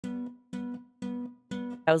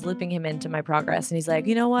I was looping him into my progress and he's like,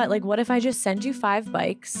 you know what? Like, what if I just send you 5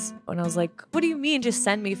 bikes? And I was like, what do you mean just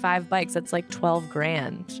send me 5 bikes? That's like 12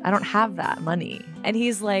 grand. I don't have that money. And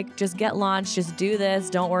he's like, just get launched. Just do this.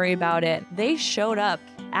 Don't worry about it. They showed up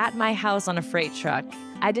at my house on a freight truck.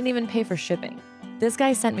 I didn't even pay for shipping. This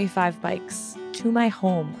guy sent me 5 bikes to my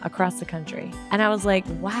home across the country. And I was like,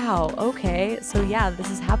 wow, okay. So yeah, this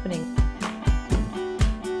is happening.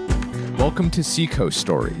 Welcome to Seacoast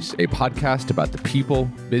Stories, a podcast about the people,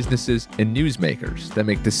 businesses, and newsmakers that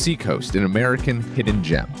make the Seacoast an American hidden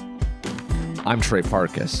gem. I'm Trey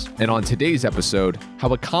Farkas, and on today's episode,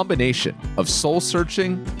 how a combination of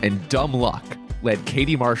soul-searching and dumb luck led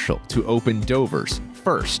Katy Marshall to open Dover's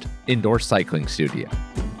first indoor cycling studio.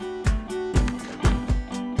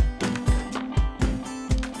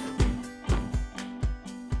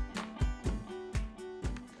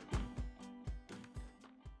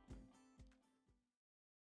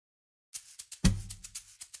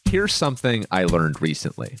 Here's something I learned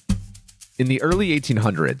recently. In the early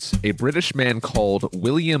 1800s, a British man called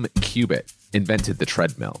William Cubitt invented the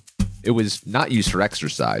treadmill. It was not used for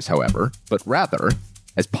exercise, however, but rather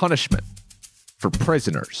as punishment for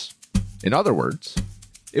prisoners. In other words,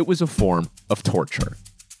 it was a form of torture.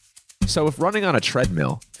 So if running on a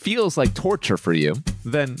treadmill feels like torture for you,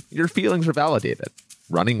 then your feelings are validated.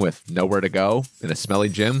 Running with nowhere to go in a smelly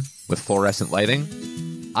gym with fluorescent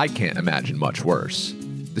lighting? I can't imagine much worse.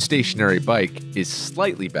 The stationary bike is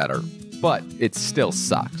slightly better, but it still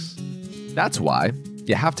sucks. That's why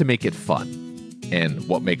you have to make it fun. And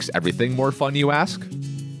what makes everything more fun, you ask?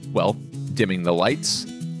 Well, dimming the lights,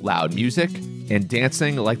 loud music, and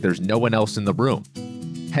dancing like there's no one else in the room.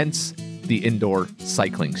 Hence, the indoor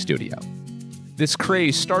cycling studio. This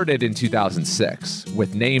craze started in 2006,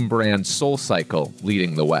 with name brand SoulCycle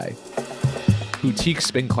leading the way. Boutique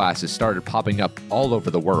spin classes started popping up all over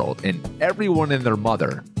the world, and everyone and their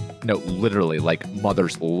mother, no, literally, like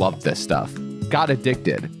mothers love this stuff, got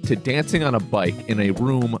addicted to dancing on a bike in a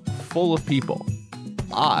room full of people.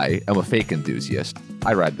 I am a fake enthusiast.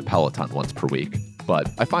 I ride the Peloton once per week, but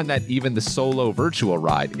I find that even the solo virtual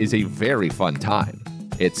ride is a very fun time.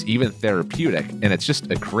 It's even therapeutic, and it's just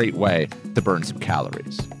a great way to burn some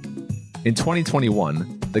calories. In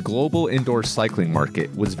 2021, the global indoor cycling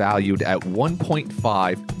market was valued at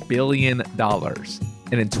 $1.5 billion.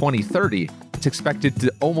 And in 2030, it's expected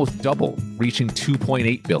to almost double, reaching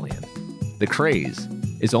 $2.8 billion. The craze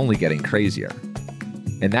is only getting crazier.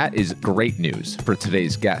 And that is great news for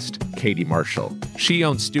today's guest, Katy Marshall. She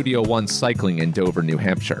owns Studio One Cycling in Dover, New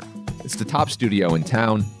Hampshire. It's the top studio in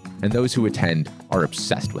town, and those who attend are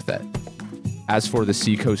obsessed with it. As for the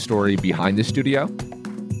Seacoast story behind the studio,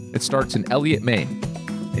 it starts in Elliott, Maine,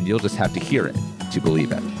 and you'll just have to hear it to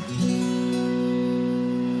believe it.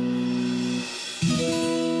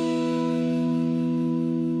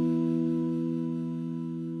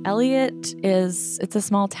 Elliott it's a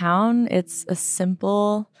small town. It's a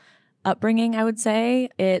simple upbringing, I would say.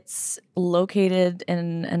 It's located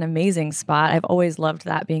in an amazing spot. I've always loved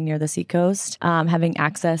that, being near the Seacoast. Having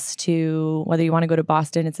access to, whether you want to go to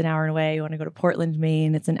Boston, it's an hour away. You want to go to Portland,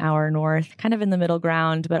 Maine, it's an hour north. Kind of in the middle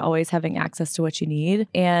ground, but always having access to what you need.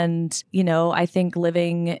 And, you know, I think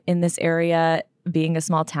living in this area, being a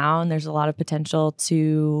small town, there's a lot of potential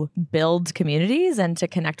to build communities and to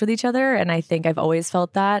connect with each other. And I think I've always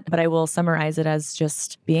felt that, but I will summarize it as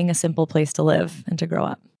just being a simple place to live and to grow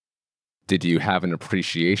up. Did you have an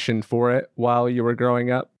appreciation for it while you were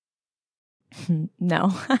growing up?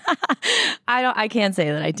 No, I can't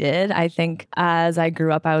say that I did. I think as I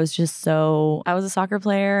grew up, I was a soccer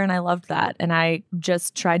player and I loved that. And I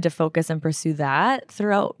just tried to focus and pursue that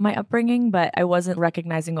throughout my upbringing, but I wasn't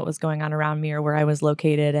recognizing what was going on around me or where I was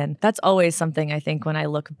located. And that's always something I think when I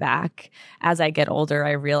look back as I get older,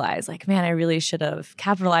 I realize like, man, I really should have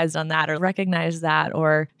capitalized on that or recognized that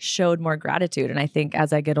or showed more gratitude. And I think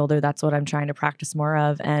as I get older, that's what I'm trying to practice more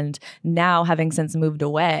of. And now, having since moved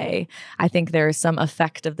away, I think there's some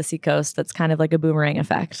effect of the Seacoast that's kind of like a boomerang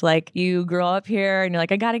effect. Like you grow up here and you're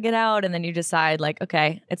like, I got to get out. And then you decide like,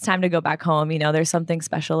 okay, it's time to go back home. You know, there's something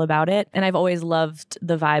special about it. And I've always loved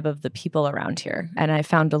the vibe of the people around here. And I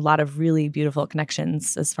found a lot of really beautiful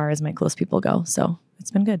connections as far as my close people go. So it's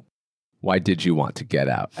been good. Why did you want to get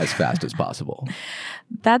out as fast as possible?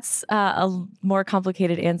 That's a more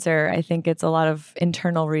complicated answer. I think it's a lot of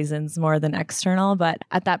internal reasons more than external. But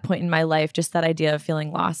at that point in my life, just that idea of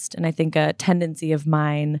feeling lost. And I think a tendency of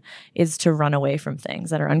mine is to run away from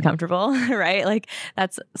things that are uncomfortable, right? Like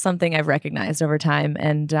that's something I've recognized over time,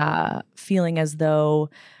 and feeling as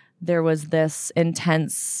though there was this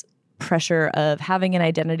intense pressure of having an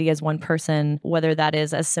identity as one person, whether that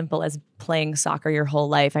is as simple as playing soccer your whole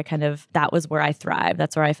life. That was where I thrived.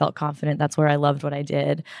 That's where I felt confident. That's where I loved what I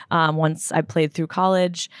did. Once I played through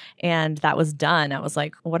college and that was done, I was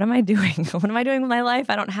like, what am I doing? What am I doing with my life?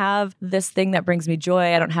 I don't have this thing that brings me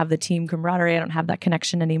joy. I don't have the team camaraderie. I don't have that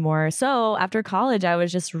connection anymore. So after college, I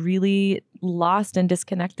was just really lost and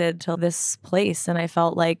disconnected to this place. And I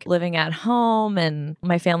felt like living at home, and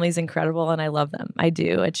my family's incredible and I love them. I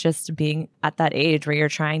do. It's just being at that age where you're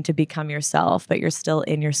trying to become yourself, but you're still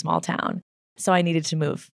in your small town. So I needed to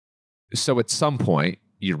move. So at some point,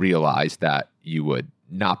 you realized that you would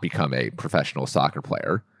not become a professional soccer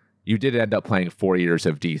player. You did end up playing 4 years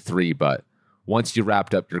of D3, but once you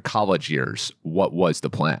wrapped up your college years, what was the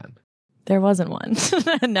plan? There wasn't one.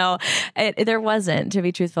 No, there wasn't, to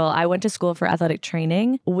be truthful. I went to school for athletic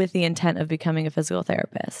training with the intent of becoming a physical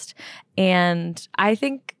therapist. And I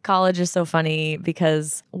think college is so funny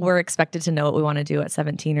because we're expected to know what we want to do at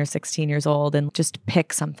 17 or 16 years old and just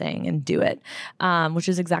pick something and do it, which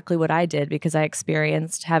is exactly what I did because I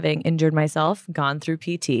experienced having injured myself, gone through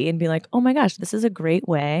PT and be like, oh my gosh, this is a great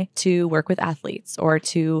way to work with athletes or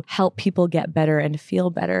to help people get better and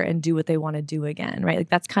feel better and do what they want to do again, right? Like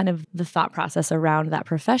that's kind of the thought process around that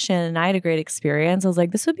profession. And I had a great experience. I was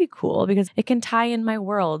like, this would be cool because it can tie in my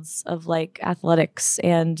worlds of like athletics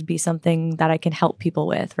and be something that I can help people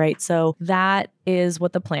with, right? So that is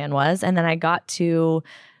what the plan was. And then I got to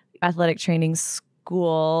athletic training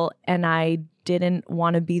school and I didn't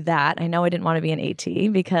want to be that. I know I didn't want to be an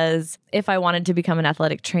AT because if I wanted to become an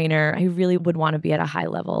athletic trainer, I really would want to be at a high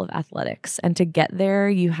level of athletics. And to get there,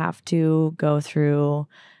 you have to go through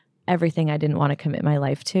everything I didn't want to commit my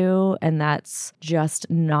life to. And that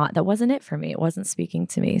wasn't it for me. It wasn't speaking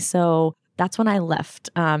to me. So that's when I left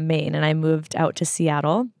Maine and I moved out to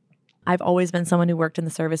Seattle. I've always been someone who worked in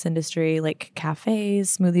the service industry, like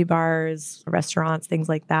cafes, smoothie bars, restaurants, things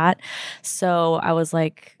like that. So I was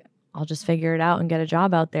like, I'll just figure it out and get a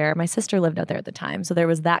job out there. My sister lived out there at the time. So there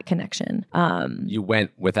was that connection. You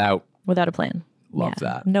went without a plan. Love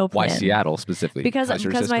that. No plan. Why Seattle specifically? Because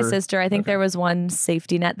my sister, I think there was one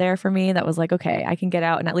safety net there for me that was like, okay, I can get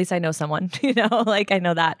out and at least I know someone, like I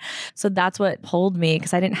know that. So that's what pulled me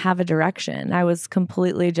because I didn't have a direction. I was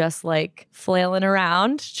completely just like flailing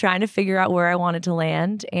around trying to figure out where I wanted to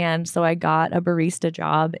land. And so I got a barista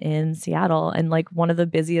job in Seattle and like one of the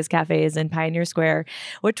busiest cafes in Pioneer Square,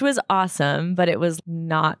 which was awesome, but it was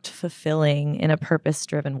not fulfilling in a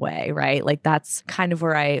purpose-driven way, right? Like that's kind of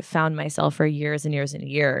where I found myself for years and years and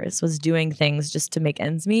years, was doing things just to make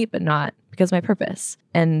ends meet, but not because of my purpose.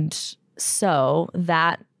 And so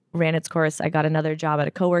that ran its course. I got another job at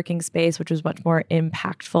a co-working space, which was much more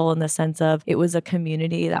impactful in the sense of it was a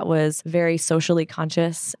community that was very socially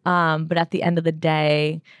conscious. But at the end of the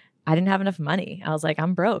day, I didn't have enough money. I was like,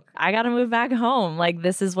 I'm broke. I got to move back home. Like,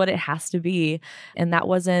 this is what it has to be. And that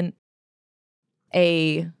wasn't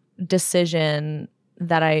a decision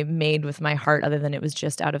that I made with my heart other than it was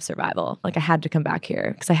just out of survival. Like I had to come back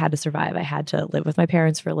here because I had to survive. I had to live with my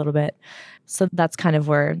parents for a little bit. So that's kind of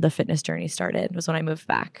where the fitness journey started, was when I moved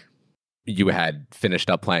back. You had finished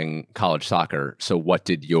up playing college soccer. So what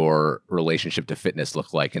did your relationship to fitness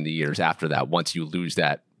look like in the years after that, once you lose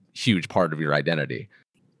that huge part of your identity?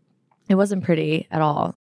 It wasn't pretty at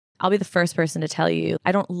all. I'll be the first person to tell you,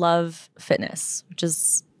 I don't love fitness, which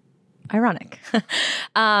is ironic.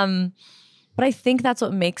 But I think that's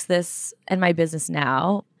what makes this and my business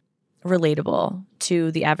now relatable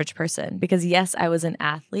to the average person. Because yes, I was an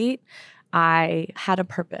athlete. I had a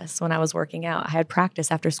purpose when I was working out. I had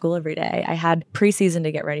practice after school every day. I had preseason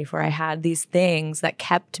to get ready for. I had these things that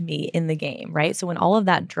kept me in the game, right? So when all of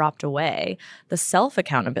that dropped away, the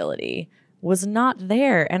self-accountability was not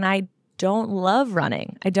there. And I don't love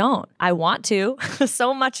running. I don't. I want to.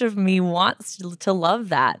 So much of me wants to love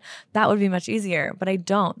that. That would be much easier, but I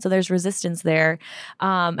don't. So there's resistance there.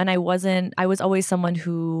 And I was always someone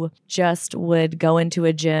who just would go into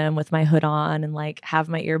a gym with my hood on and like have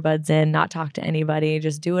my earbuds in, not talk to anybody,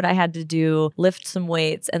 just do what I had to do, lift some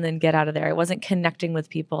weights and then get out of there. I wasn't connecting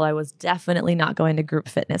with people. I was definitely not going to group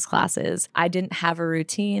fitness classes. I didn't have a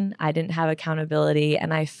routine. I didn't have accountability.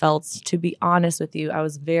 And I felt, to be honest with you, I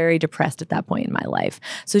was very depressed at that point in my life.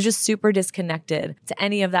 So just super disconnected to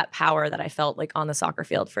any of that power that I felt like on the soccer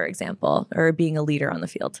field, for example, or being a leader on the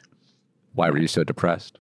field. Why were you so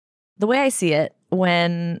depressed? The way I see it,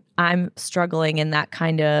 when I'm struggling in that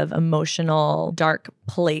kind of emotional, dark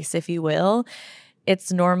place, if you will,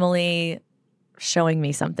 it's normally showing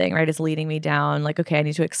me something, right? It's leading me down like, okay, I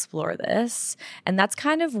need to explore this. And that's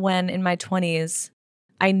kind of when in my 20s,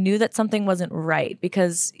 I knew that something wasn't right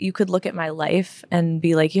because you could look at my life and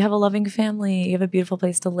be like, you have a loving family, you have a beautiful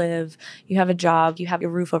place to live, you have a job, you have a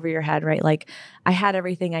roof over your head, right? Like I had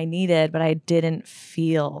everything I needed, but I didn't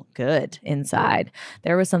feel good inside.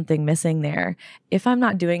 There was something missing there. If I'm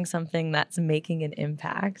not doing something that's making an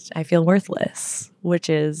impact, I feel worthless, which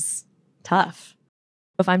is tough.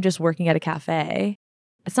 If I'm just working at a cafe,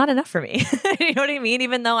 it's not enough for me. You know what I mean?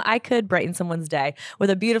 Even though I could brighten someone's day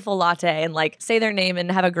with a beautiful latte and like say their name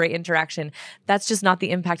and have a great interaction, that's just not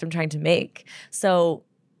the impact I'm trying to make. So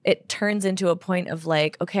it turns into a point of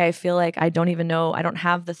like, okay, I feel like I don't even know, I don't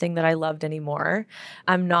have the thing that I loved anymore.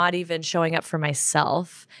 I'm not even showing up for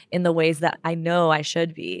myself in the ways that I know I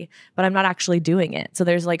should be, but I'm not actually doing it. So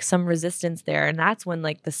there's like some resistance there. And that's when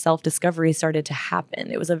like the self-discovery started to happen.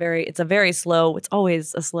 It's a very slow, it's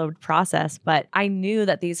always a slow process, but I knew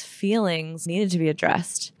that these feelings needed to be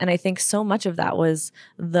addressed. And I think so much of that was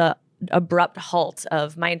the abrupt halt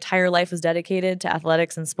of my entire life was dedicated to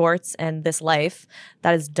athletics and sports, and this life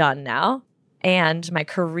that is done now. And my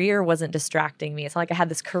career wasn't distracting me. It's not like I had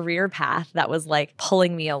this career path that was like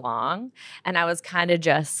pulling me along, and I was kind of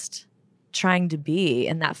just trying to be,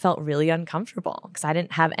 and that felt really uncomfortable because I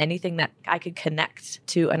didn't have anything that I could connect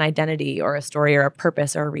to an identity or a story or a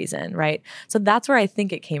purpose or a reason, right? So that's where I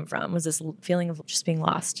think it came from, was this feeling of just being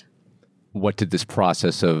lost. What did this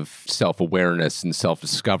process of self-awareness and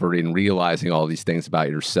self-discovery and realizing all these things about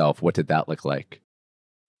yourself, what did that look like?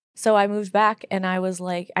 So I moved back and I was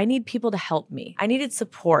like, I need people to help me. I needed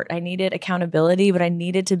support. I needed accountability, but I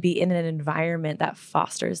needed to be in an environment that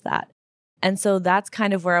fosters that. And so that's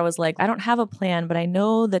kind of where I was like, I don't have a plan, but I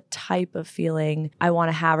know the type of feeling I want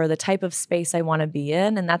to have or the type of space I want to be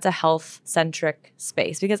in. And that's a health-centric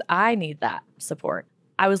space because I need that support.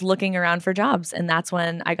 I was looking around for jobs, and that's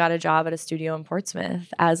when I got a job at a studio in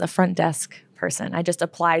Portsmouth as a front desk person. I just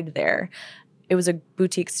applied there. It was a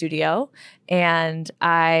boutique studio, and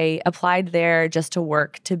I applied there just to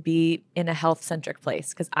work, to be in a health-centric place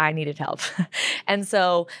because I needed help. And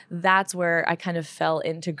so that's where I kind of fell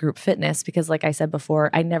into group fitness because, like I said before,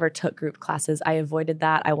 I never took group classes. I avoided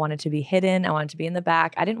that. I wanted to be hidden. I wanted to be in the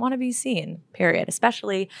back. I didn't want to be seen, period,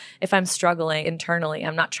 especially if I'm struggling internally.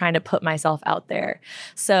 I'm not trying to put myself out there.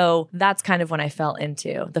 So that's kind of when I fell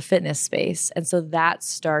into the fitness space. And so that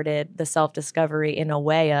started the self-discovery in a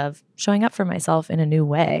way of showing up for myself in a new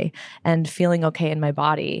way and feeling okay in my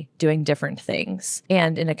body, doing different things,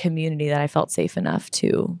 and in a community that I felt safe enough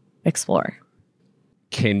to explore.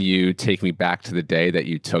 Can you take me back to the day that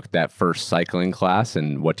you took that first cycling class,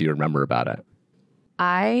 and what do you remember about it?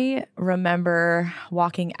 I remember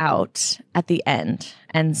walking out at the end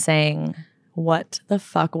and saying, what the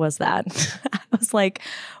fuck was that? I was like,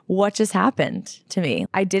 what just happened to me?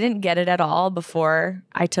 I didn't get it at all before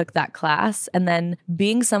I took that class. And then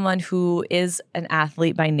being someone who is an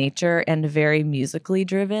athlete by nature and very musically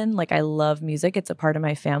driven, like I love music, it's a part of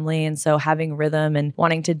my family. And so having rhythm and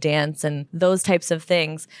wanting to dance and those types of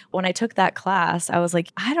things, when I took that class, I was like,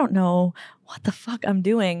 I don't know what the fuck I'm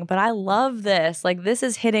doing, but I love this. Like, this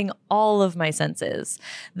is hitting all of my senses.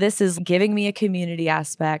 This is giving me a community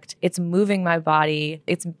aspect. It's moving my body.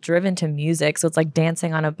 It's driven to music. So it's like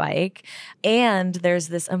dancing on a bike. And there's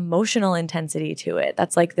this emotional intensity to it.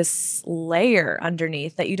 That's like this layer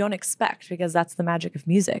underneath that you don't expect because that's the magic of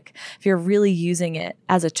music. If you're really using it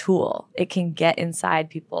as a tool, it can get inside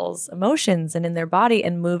people's emotions and in their body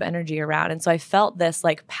and move energy around. And so I felt this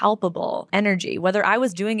like palpable energy, whether I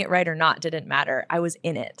was doing it right or not, didn't matter. I was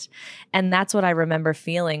in it. And that's what I remember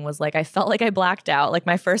feeling was like, I felt like I blacked out. Like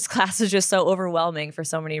my first class was just so overwhelming for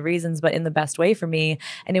so many reasons, but in the best way for me.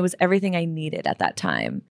 And it was everything I needed at that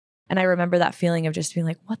time. And I remember that feeling of just being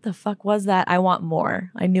like, what the fuck was that? I want more.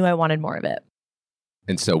 I knew I wanted more of it.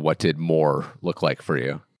 And so what did more look like for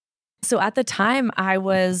you? So at the time, I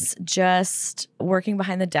was just working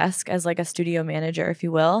behind the desk as like a studio manager, if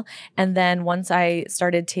you will. And then once I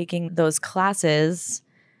started taking those classes,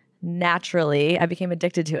 naturally, I became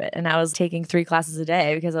addicted to it. And I was taking 3 classes a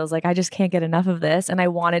day because I was like, I just can't get enough of this. And I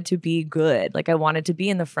wanted to be good. Like I wanted to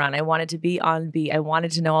be in the front. I wanted to be on beat. I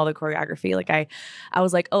wanted to know all the choreography. Like I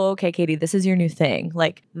was like, oh, okay, Katy, this is your new thing.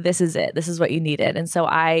 Like, this is it. This is what you needed. And so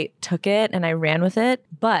I took it and I ran with it.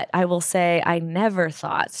 But I will say I never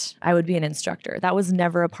thought I would be an instructor. That was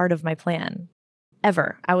never a part of my plan,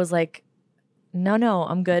 ever. I was like, no,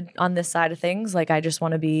 I'm good on this side of things. Like, I just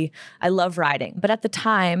want to be, I love riding. But at the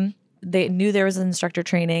time, they knew there was an instructor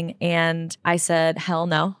training, and I said, hell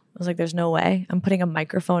no. was like, there's no way. I'm putting a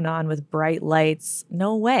microphone on with bright lights.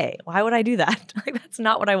 No way. Why would I do that? Like, that's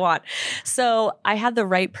not what I want. So I had the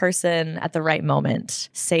right person at the right moment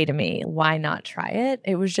say to me, why not try it?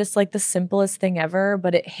 It was just like the simplest thing ever,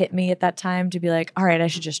 but it hit me at that time to be like, all right, I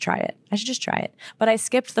should just try it. I should just try it. But I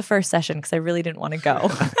skipped the first session because I really didn't want to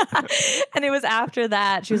go. And it was after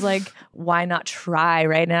that, she was like, why not try?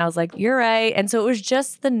 Right. And I was like, you're right. And so it was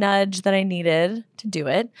just the nudge that I needed to do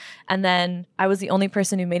it. And then I was the only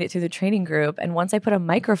person who made it through the training group. And once I put a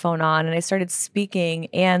microphone on and I started speaking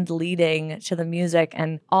and leading to the music,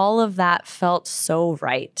 and all of that felt so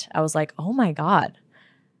right. I was like, oh my God,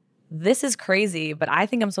 this is crazy, but I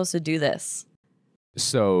think I'm supposed to do this.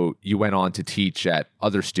 So you went on to teach at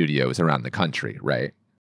other studios around the country, right?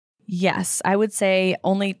 Yes, I would say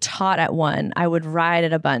only taught at one. I would ride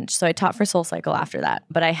at a bunch. So I taught for SoulCycle after that.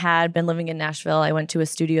 But I had been living in Nashville. I went to a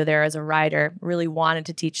studio there as a rider, really wanted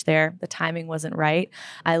to teach there. The timing wasn't right.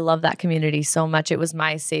 I love that community so much. It was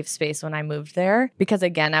my safe space when I moved there because,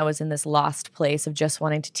 again, I was in this lost place of just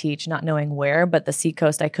wanting to teach, not knowing where. But the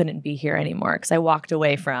Seacoast, I couldn't be here anymore because I walked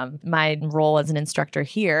away from my role as an instructor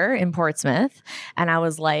here in Portsmouth. And I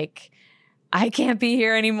was like, I can't be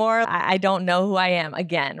here anymore. I don't know who I am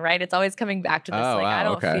again, right? It's always coming back to this. I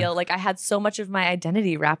don't feel like I had so much of my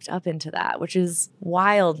identity wrapped up into that, which is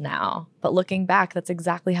wild now. But looking back, that's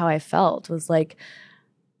exactly how I felt. Was like,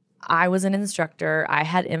 I was an instructor. I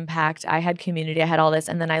had impact. I had community. I had all this.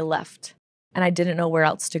 And then I left and I didn't know where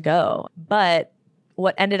else to go. But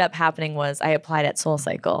what ended up happening was I applied at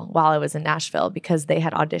SoulCycle while I was in Nashville because they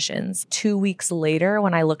had auditions 2 weeks later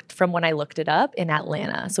when I looked it up in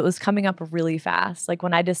Atlanta. So it was coming up really fast. Like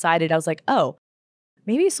when I decided, I was like, oh,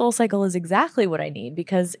 maybe SoulCycle is exactly what I need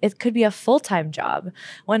because it could be a full-time job.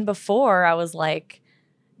 When before I was like,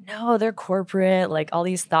 no, they're corporate, like all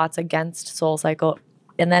these thoughts against SoulCycle.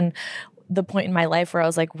 And then the point in my life where I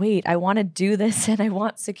was like, wait, I want to do this and I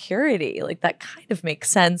want security. Like that kind of makes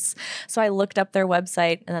sense. So I looked up their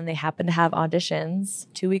website and then they happened to have auditions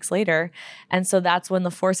 2 weeks later. And so that's when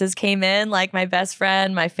the forces came in, like my best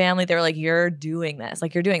friend, my family, they were like, you're doing this.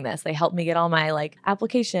 Like you're doing this. They helped me get all my like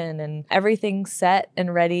application and everything set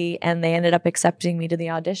and ready. And they ended up accepting me to the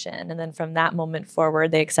audition. And then from that moment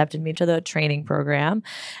forward, they accepted me to the training program.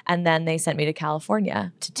 And then they sent me to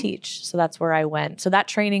California to teach. So that's where I went. So that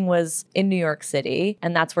training was in New York City.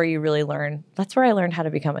 And that's where you really learn. That's where I learned how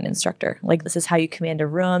to become an instructor. Like, this is how you command a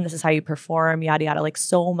room. This is how you perform, yada, yada. Like,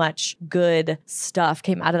 so much good stuff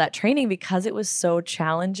came out of that training because it was so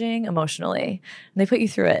challenging emotionally. And they put you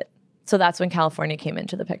through it. So that's when California came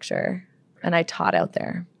into the picture. And I taught out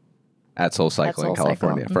there. At SoulCycle in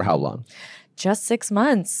California. For how long? Just 6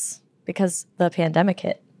 months because the pandemic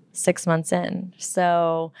hit. 6 months in.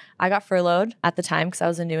 So I got furloughed at the time because I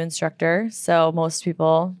was a new instructor. So most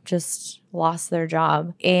people just lost their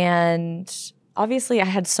job. And obviously I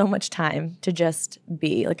had so much time to just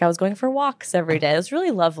be. Like I was going for walks every day. It was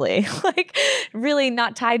really lovely. Like really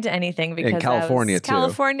not tied to anything because in California too.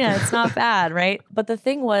 California, it's not bad, right? But the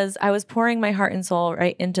thing was I was pouring my heart and soul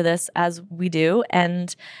right into this as we do.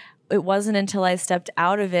 And it wasn't until I stepped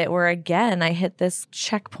out of it where again I hit this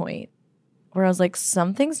checkpoint where I was like,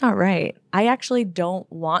 something's not right. I actually don't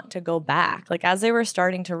want to go back. Like as they were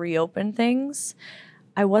starting to reopen things,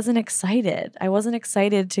 I wasn't excited. I wasn't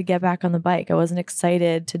excited to get back on the bike. I wasn't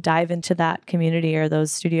excited to dive into that community or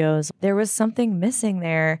those studios. There was something missing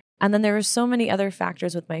there. And then there were so many other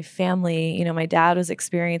factors with my family. You know, my dad was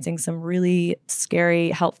experiencing some really scary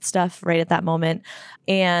health stuff right at that moment.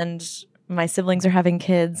 And my siblings are having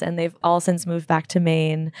kids and they've all since moved back to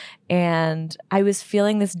Maine. And I was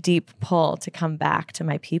feeling this deep pull to come back to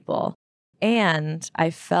my people. And I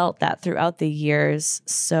felt that throughout the years.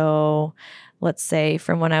 So let's say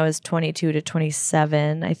from when I was 22 to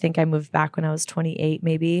 27, I think I moved back when I was 28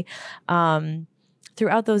 maybe.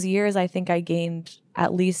 Throughout those years, I think I gained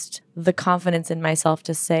at least the confidence in myself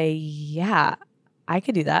to say, yeah, I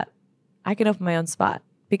could do that. I can open my own spot.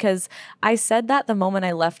 Because I said that the moment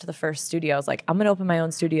I left the first studio. I was like, I'm going to open my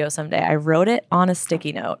own studio someday. I wrote it on a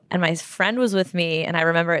sticky note. And my friend was with me, and I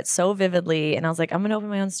remember it so vividly. And I was like, I'm going to open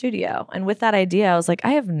my own studio. And with that idea, I was like,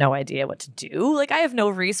 I have no idea what to do. Like, I have no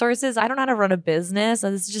resources. I don't know how to run a business.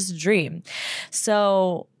 This is just a dream.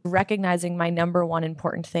 So recognizing my number one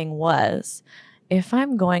important thing was, if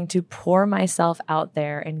I'm going to pour myself out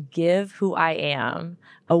there and give who I am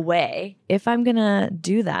away, if I'm going to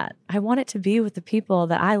do that, I want it to be with the people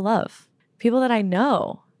that I love, people that I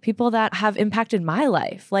know, people that have impacted my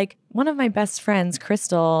life. Like one of my best friends,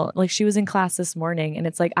 Crystal, like she was in class this morning, and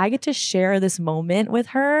it's like I get to share this moment with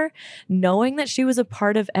her, knowing that she was a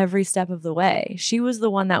part of every step of the way. She was the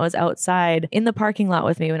one that was outside in the parking lot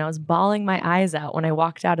with me when I was bawling my eyes out when I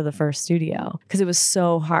walked out of the first studio because it was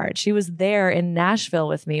so hard. She was there in Nashville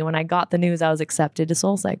with me when I got the news I was accepted to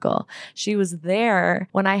SoulCycle. She was there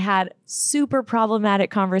when I had super problematic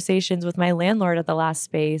conversations with my landlord at the last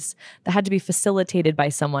space that had to be facilitated by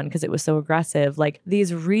someone because it was so aggressive. Like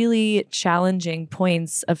these really challenging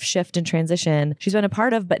points of shift and transition she's been a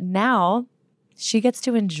part of, but now she gets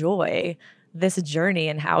to enjoy this journey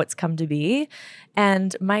and how it's come to be.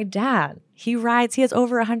 And my dad, he has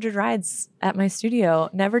over 100 rides at my studio.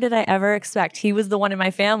 Never did I ever expect he was the one in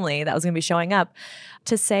my family that was going to be showing up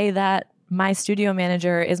to say that my studio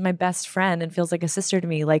manager is my best friend and feels like a sister to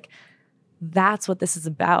me. Like that's what this is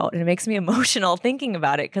about. And it makes me emotional thinking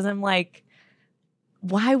about it because I'm like,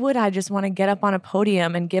 why would I just want to get up on a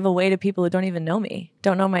podium and give away to people who don't even know me,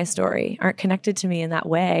 don't know my story, aren't connected to me in that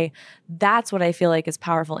way? That's what I feel like is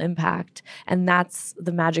powerful impact. And that's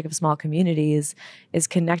the magic of small communities, is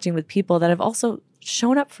connecting with people that have also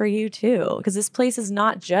shown up for you too. Because this place is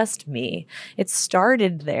not just me. It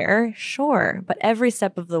started there, sure, but every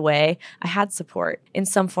step of the way, I had support in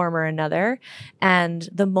some form or another. And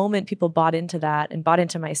the moment people bought into that and bought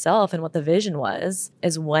into myself and what the vision was,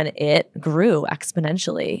 is when it grew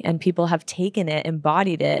exponentially and people have taken it,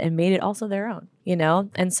 embodied it, and made it also their own, you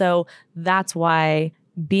know? And so that's why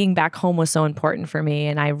being back home was so important for me.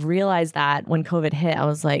 And I realized that when COVID hit, I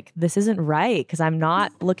was like, this isn't right, because I'm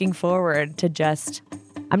not looking forward to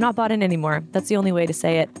I'm not bought in anymore. That's the only way to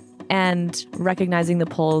say it. And recognizing the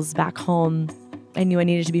pulls back home, I knew I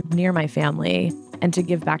needed to be near my family and to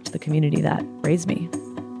give back to the community that raised me.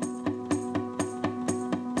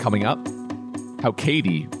 Coming up, how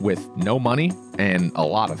Katy, with no money and a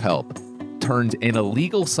lot of help, turned an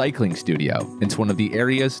illegal cycling studio into one of the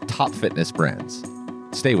area's top fitness brands.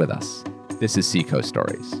 Stay with us. This is Seacoast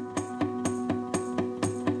Stories.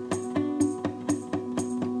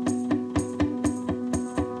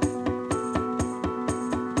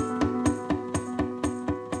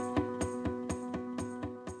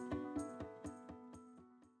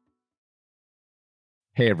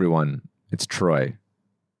 Hey everyone, it's Troy.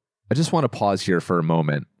 I just want to pause here for a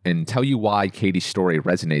moment and tell you why Katy's story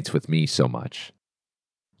resonates with me so much.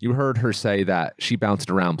 You heard her say that she bounced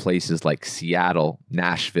around places like Seattle,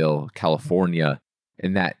 Nashville, California,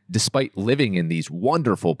 and that despite living in these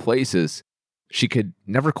wonderful places, she could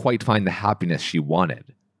never quite find the happiness she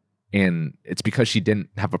wanted. And it's because she didn't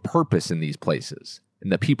have a purpose in these places,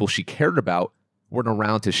 and the people she cared about weren't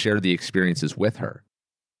around to share the experiences with her.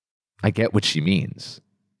 I get what she means.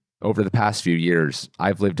 Over the past few years,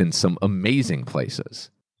 I've lived in some amazing places.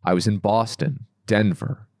 I was in Boston,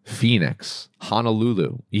 Denver, Phoenix,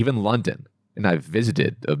 Honolulu, even London, and I've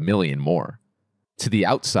visited a million more. To the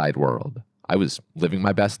outside world, I was living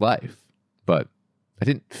my best life, but I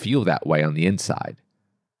didn't feel that way on the inside.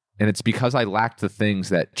 And it's because I lacked the things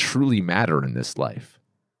that truly matter in this life.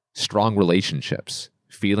 Strong relationships,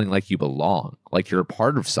 feeling like you belong, like you're a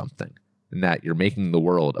part of something, and that you're making the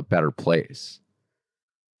world a better place.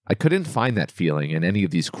 I couldn't find that feeling in any of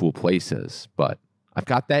these cool places, but I've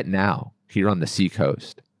got that now, here on the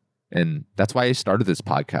Seacoast. And that's why I started this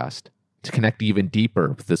podcast, to connect even deeper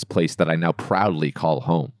with this place that I now proudly call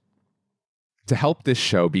home. To help this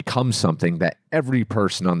show become something that every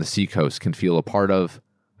person on the Seacoast can feel a part of,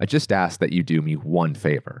 I just ask that you do me one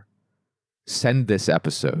favor. Send this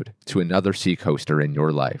episode to another Seacoaster in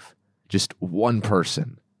your life, just one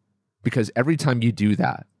person. Because every time you do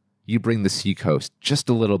that, you bring the Seacoast just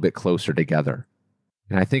a little bit closer together.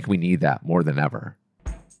 And I think we need that more than ever.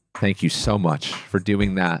 Thank you so much for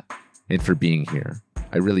doing that and for being here.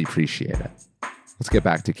 I really appreciate it. Let's get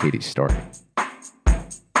back to Katy's story.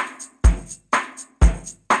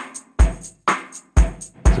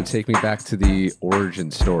 So take me back to the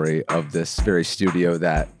origin story of this very studio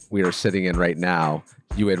that we are sitting in right now.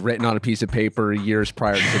 You had written on a piece of paper years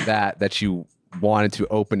prior to that you wanted to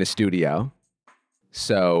open a studio.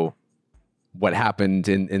 So what happened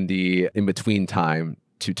in the in-between time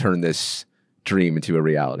to turn this dream into a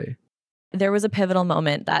reality? There was a pivotal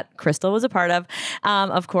moment that Crystal was a part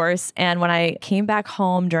of course. And when I came back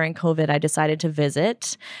home during COVID, I decided to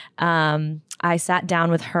visit. I sat down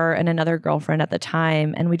with her and another girlfriend at the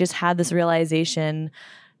time, and we just had this realization,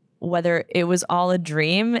 whether it was all a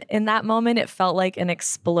dream in that moment, it felt like an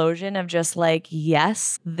explosion of just like,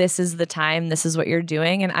 yes, this is the time, this is what you're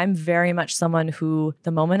doing. And I'm very much someone who,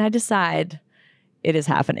 the moment I decide, it is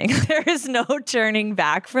happening. There is no turning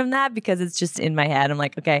back from that because it's just in my head. I'm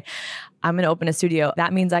like, okay, I'm going to open a studio.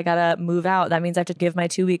 That means I got to move out. That means I have to give my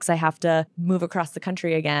 2 weeks. I have to move across the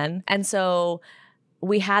country again. And so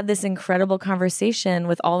we had this incredible conversation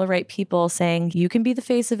with all the right people saying, you can be the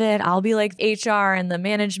face of it. I'll be like HR and the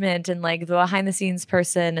management and like the behind the scenes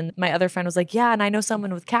person. And my other friend was like, yeah, and I know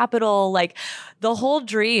someone with capital. Like the whole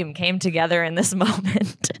dream came together in this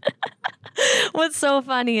moment. What's so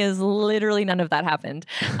funny is literally none of that happened.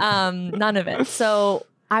 None of it. So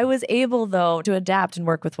I was able, though, to adapt and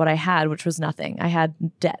work with what I had, which was nothing. I had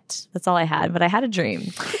debt. That's all I had. But I had a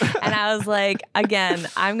dream. And I was like, again,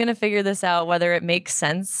 I'm going to figure this out, whether it makes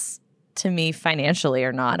sense to me financially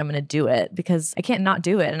or not. I'm going to do it because I can't not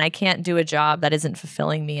do it. And I can't do a job that isn't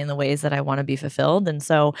fulfilling me in the ways that I want to be fulfilled. And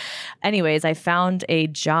so anyways, I found a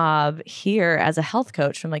job here as a health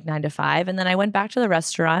coach from like 9 to 5. And then I went back to the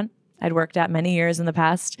restaurant I'd worked at many years in the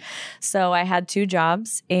past. So I had 2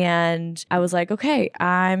 jobs and I was like, okay,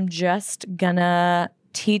 I'm just gonna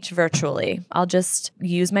teach virtually. I'll just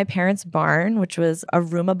use my parents' barn, which was a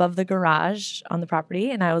room above the garage on the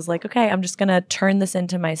property. And I was like, okay, I'm just going to turn this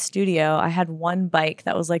into my studio. I had one bike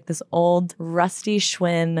that was like this old rusty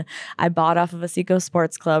Schwinn I bought off of a Seacoast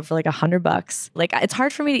sports club for like $100. Like it's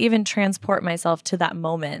hard for me to even transport myself to that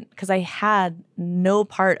moment because I had no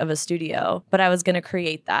part of a studio, but I was going to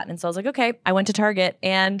create that. And so I was like, okay, I went to Target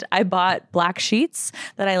and I bought black sheets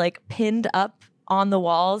that I like pinned up on the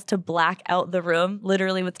walls to black out the room,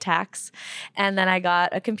 literally with tacks. And then I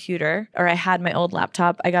got a computer, or I had my old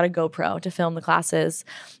laptop. I got a GoPro to film the classes.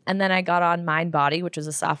 And then I got on MindBody, which was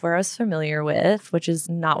a software I was familiar with, which is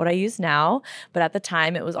not what I use now. But at the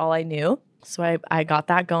time, it was all I knew. So I got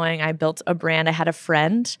that going. I built a brand. I had a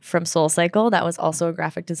friend from SoulCycle that was also a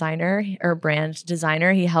graphic designer or brand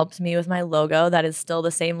designer. He helped me with my logo. That is still the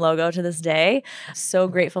same logo to this day. So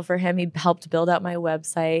grateful for him. He helped build out my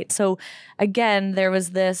website. So again, there was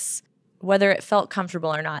this, whether it felt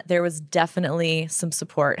comfortable or not, there was definitely some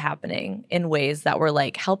support happening in ways that were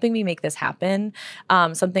like helping me make this happen.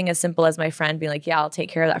 Something as simple as my friend being like, yeah, I'll take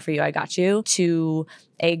care of that for you. I got you. To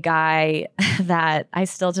a guy that I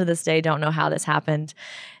still to this day don't know how this happened.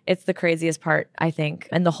 It's the craziest part, I think,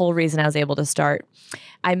 and the whole reason I was able to start.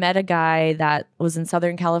 I met a guy that was in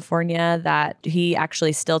Southern California that he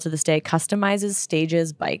actually still to this day customizes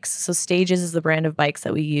Stages bikes. So Stages is the brand of bikes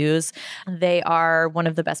that we use. They are one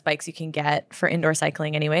of the best bikes you can get for indoor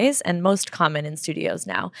cycling anyways, and most common in studios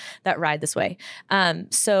now that ride this way.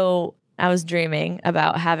 So I was dreaming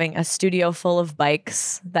about having a studio full of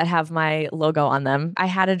bikes that have my logo on them. I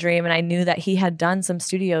had a dream and I knew that he had done some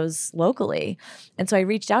studios locally. And so I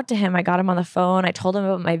reached out to him. I got him on the phone. I told him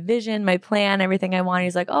about my vision, my plan, everything I wanted.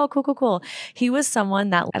 He's like, oh, cool, cool, cool. He was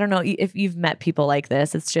someone that, I don't know if you've met people like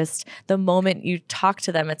this. It's just the moment you talk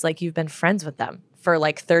to them, it's like you've been friends with them for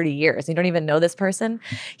like 30 years. You don't even know this person.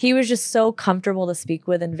 He was just so comfortable to speak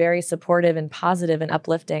with and very supportive and positive and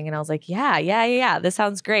uplifting. And I was like, yeah. This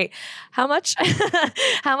sounds great. How much?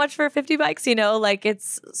 How much for 50 bikes? You know, like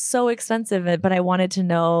it's so expensive, but I wanted to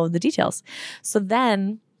know the details. So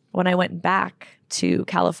then when I went back to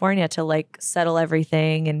California to like settle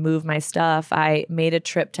everything and move my stuff, I made a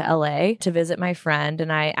trip to LA to visit my friend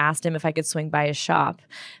and I asked him if I could swing by his shop.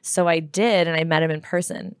 So I did, and I met him in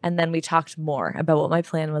person. And then we talked more about what my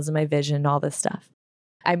plan was and my vision and all this stuff.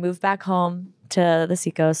 I moved back home to the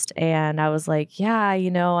Seacoast and I was like, yeah,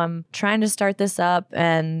 you know, I'm trying to start this up.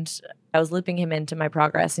 And I was looping him into my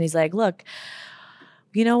progress. And he's like, look,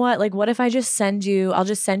 you know what? Like, what if I'll just send you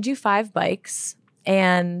 5 bikes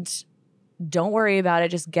and don't worry about it.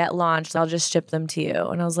 Just get launched. I'll just ship them to you.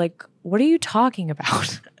 And I was like, what are you talking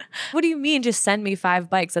about? What do you mean just send me 5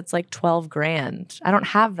 bikes? That's like $12,000. I don't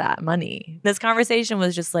have that money. This conversation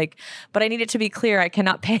was just like, but I need it to be clear. I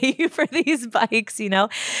cannot pay you for these bikes, you know?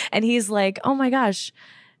 And he's like, oh my gosh,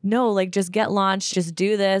 no, like just get launched. Just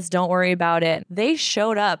do this. Don't worry about it. They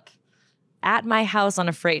showed up at my house on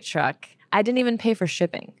a freight truck. I didn't even pay for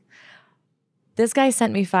shipping. This guy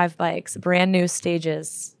sent me 5 bikes, brand new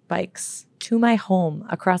Stages bikes, to my home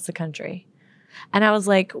across the country. And I was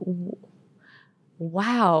like,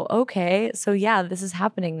 wow, okay. So yeah, this is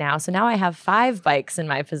happening now. So now I have 5 bikes in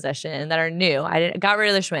my possession that are new. I got rid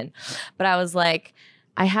of the Schwinn. But I was like,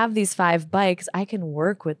 I have these 5 bikes. I can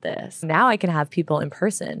work with this. Now I can have people in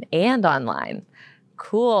person and online.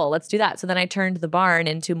 Cool, let's do that. So then I turned the barn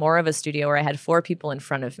into more of a studio where I had 4 people in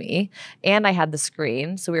front of me and I had the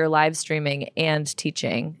screen. So we were live streaming and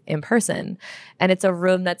teaching in person. And it's a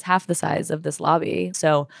room that's half the size of this lobby.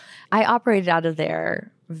 So I operated out of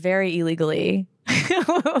there very illegally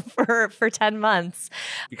for 10 months.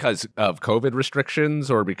 Because of COVID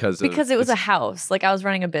restrictions or because it was a house. Like I was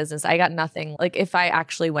running a business. I got nothing. Like if I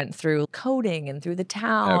actually went through coding and through the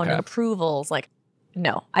town and approvals, like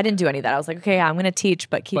no, I didn't do any of that. I was like, okay, yeah, I'm going to teach,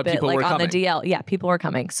 but keep it like on the DL. Yeah, people were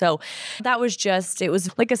coming. So that was just, it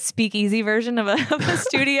was like a speakeasy version of a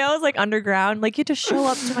studio. It was like underground. Like you had to show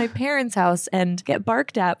up to my parents' house and get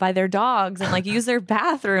barked at by their dogs and like use their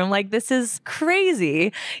bathroom. Like this is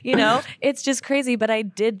crazy, you know, it's just crazy. But I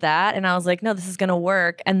did that and I was like, no, this is going to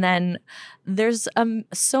work. And then there's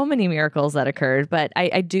so many miracles that occurred, but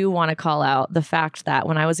I do want to call out the fact that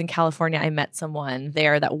when I was in California, I met someone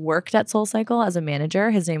there that worked at SoulCycle as a manager.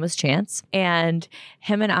 His name was Chance, and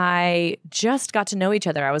him and I just got to know each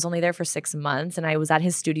other. I was only there for 6 months, and I was at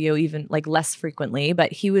his studio even like less frequently,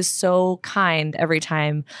 but he was so kind every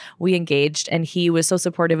time we engaged, and he was so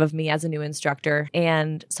supportive of me as a new instructor.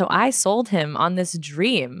 And so I sold him on this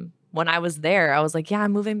dream. When I was there, I was like, yeah,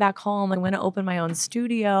 I'm moving back home. I'm going to open my own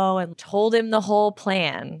studio, and told him the whole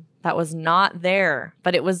plan that was not there,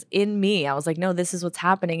 but it was in me. I was like, no, this is what's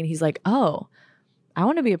happening. And he's like, oh, I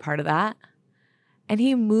want to be a part of that. And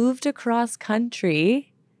he moved across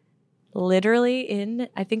country literally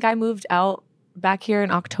I think I moved out back here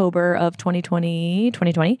in October of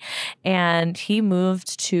 2020, and he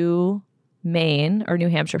moved to Maine or New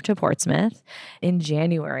Hampshire to Portsmouth in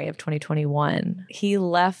January of 2021. He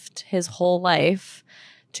left his whole life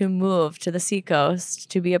to move to the Seacoast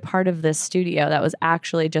to be a part of this studio that was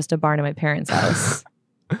actually just a barn in my parents' house.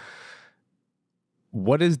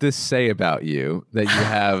 What does this say about you that you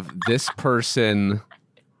have this person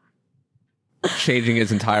changing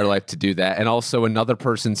his entire life to do that, and also another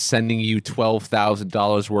person sending you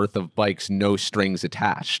 $12,000 worth of bikes, no strings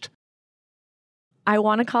attached? I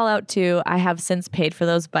want to call out too, I have since paid for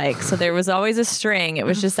those bikes. So there was always a string. It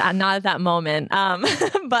was just not at that moment.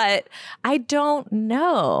 But I don't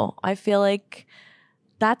know. I feel like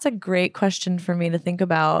that's a great question for me to think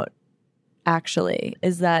about. Actually,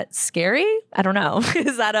 is that scary? I don't know.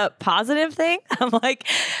 Is that a positive thing? I'm like,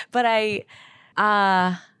 but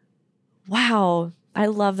wow, I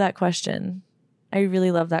love that question. I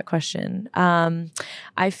really love that question.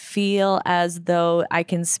 I feel as though I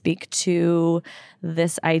can speak to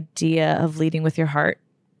this idea of leading with your heart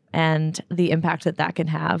and the impact that that can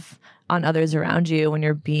have on others around you when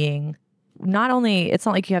you're being not only, it's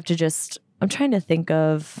not like you have to just, I'm trying to think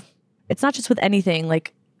of, it's not just with anything,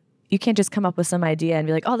 like you can't just come up with some idea and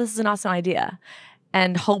be like, oh, this is an awesome idea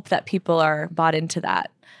and hope that people are bought into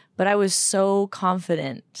that. But I was so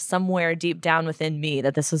confident somewhere deep down within me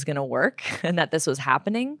that this was going to work and that this was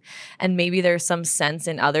happening. And maybe there's some sense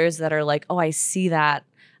in others that are like, oh, I see that.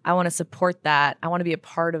 I want to support that. I want to be a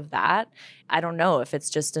part of that. I don't know if it's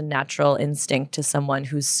just a natural instinct to someone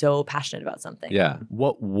who's so passionate about something. Yeah.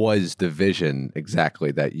 What was the vision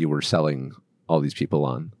exactly that you were selling all these people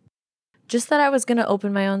on? Just that I was going to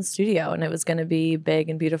open my own studio and it was going to be big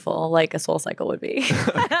and beautiful like a SoulCycle would be.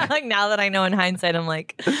 Like now that I know in hindsight, I'm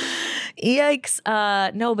like, yikes.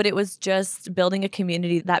 No, but it was just building a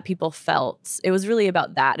community that people felt. It was really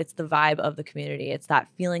about that. It's the vibe of the community. It's that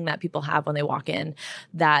feeling that people have when they walk in,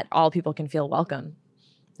 that all people can feel welcome,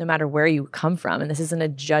 no matter where you come from. And this isn't a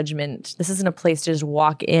judgment. This isn't a place to just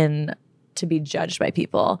walk in to be judged by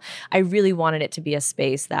people. I really wanted it to be a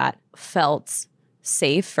space that felt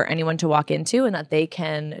safe for anyone to walk into and that they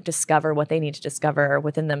can discover what they need to discover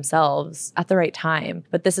within themselves at the right time.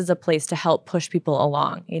 But this is a place to help push people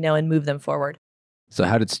along, you know, and move them forward. So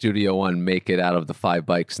how did Studio One make it out of the 5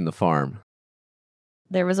 bikes in the farm?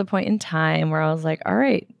 There was a point in time where I was like, all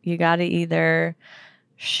right, you got to either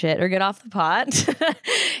shit or get off the pot.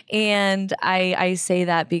 And I say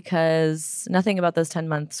that because nothing about those 10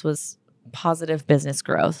 months was positive business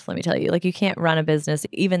growth. Let me tell you, like you can't run a business,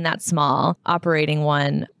 even that small, operating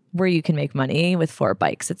one where you can make money with 4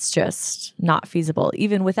 bikes. It's just not feasible.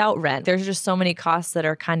 Even without rent, there's just so many costs that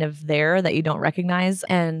are kind of there that you don't recognize.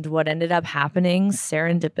 And what ended up happening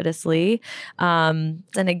serendipitously, and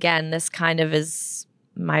again, this kind of is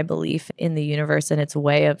my belief in the universe and its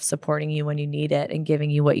way of supporting you when you need it and giving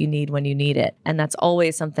you what you need when you need it. And that's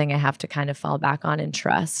always something I have to kind of fall back on and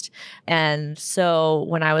trust. And so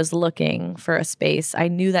when I was looking for a space, I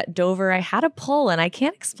knew that Dover, I had a pull, and I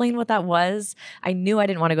can't explain what that was. I knew I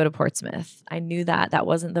didn't want to go to Portsmouth. I knew that that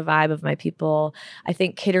wasn't the vibe of my people. I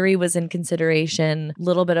think Kittery was in consideration, a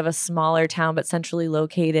little bit of a smaller town, but centrally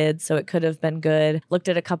located. So it could have been good. Looked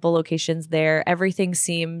at a couple locations there. Everything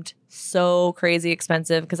seemed so crazy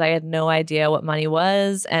expensive because I had no idea what money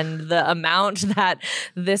was and the amount that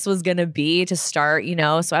this was going to be to start, you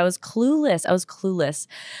know? So I was clueless.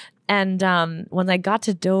 And when I got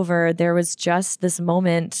to Dover, there was just this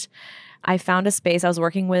moment. I found a space. I was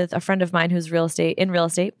working with a friend of mine who's in real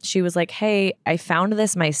estate. She was like, hey, I found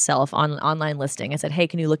this myself on online listing. I said, hey,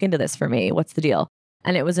 can you look into this for me? What's the deal?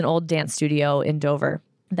 And it was an old dance studio in Dover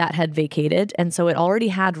that had vacated. And so it already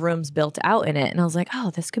had rooms built out in it. And I was like,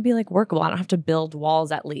 oh, this could be like workable. I don't have to build walls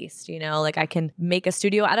at least, like I can make a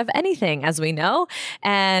studio out of anything, as we know.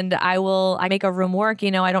 And I make a room work,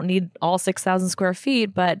 I don't need all 6,000 square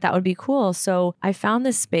feet, but that would be cool. So I found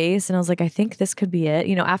this space and I was like, I think this could be it,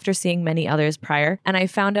 after seeing many others prior. And I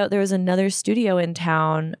found out there was another studio in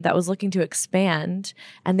town that was looking to expand.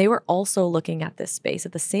 And they were also looking at this space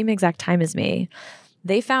at the same exact time as me.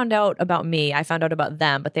 They found out about me. I found out about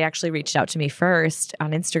them, but they actually reached out to me first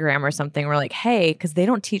on Instagram or something. We're like, hey, because they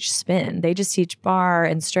don't teach spin. They just teach bar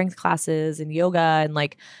and strength classes and yoga and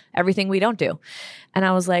like everything we don't do. And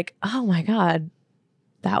I was like, oh my God,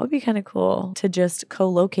 that would be kind of cool to just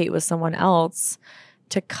co-locate with someone else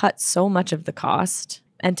to cut so much of the cost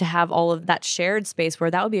and to have all of that shared space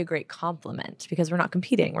where that would be a great complement because we're not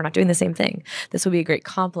competing. We're not doing the same thing. This would be a great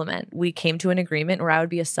complement. We came to an agreement where I would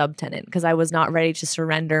be a subtenant because I was not ready to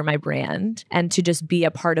surrender my brand and to just be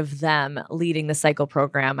a part of them leading the cycle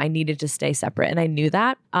program. I needed to stay separate. And I knew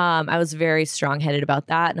that. I was very strong-headed about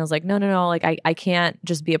that. And I was like, no. Like I can't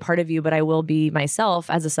just be a part of you, but I will be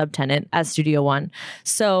myself as a subtenant as Studio One.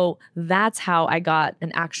 So that's how I got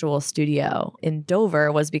an actual studio in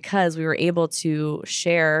Dover, was because we were able to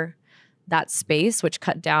share that space, which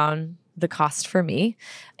cut down the cost for me.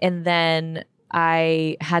 And then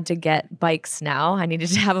I had to get bikes now. I needed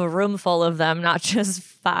to have a room full of them, not just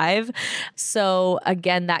 5. So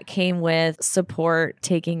again, that came with support,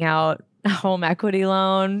 taking out a home equity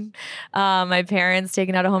loan. My parents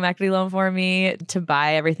taking out a home equity loan for me to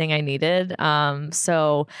buy everything I needed.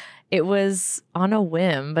 So it was on a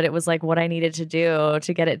whim, but it was like what I needed to do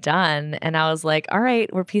to get it done. And I was like, all right,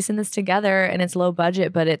 we're piecing this together and it's low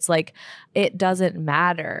budget, but it's like, it doesn't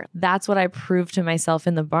matter. That's what I proved to myself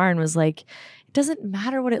in the barn, was like, it doesn't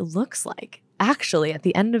matter what it looks like. Actually, at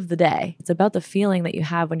the end of the day, it's about the feeling that you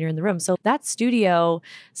have when you're in the room. So that studio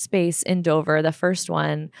space in Dover, the first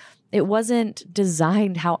one, it wasn't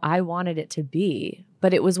designed how I wanted it to be,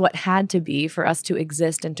 but it was what had to be for us to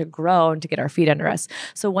exist and to grow and to get our feet under us.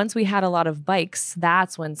 So once we had a lot of bikes,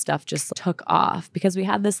 that's when stuff just took off, because we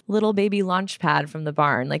had this little baby launch pad from the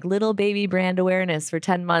barn, like little baby brand awareness for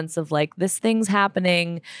 10 months of like, this thing's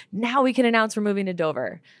happening. Now we can announce we're moving to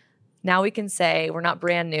Dover. Now we can say we're not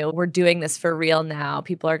brand new. We're doing this for real now.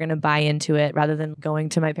 People are going to buy into it rather than going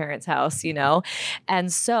to my parents' house,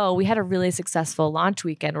 And so we had a really successful launch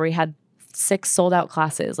weekend where we had 6 sold out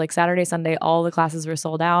classes. Like Saturday, Sunday, all the classes were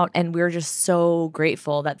sold out. And we were just so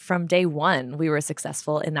grateful that from day one, we were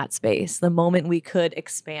successful in that space. The moment we could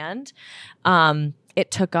expand, it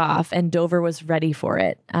took off and Dover was ready for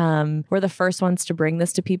it. We're the first ones to bring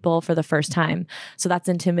this to people for the first time. So that's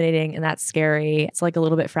intimidating and that's scary. It's like a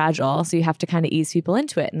little bit fragile. So you have to kind of ease people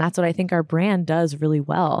into it. And that's what I think our brand does really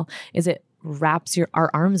well, is it wraps our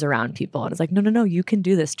arms around people. And it's like, no, you can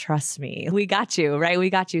do this. Trust me. We got you, right? We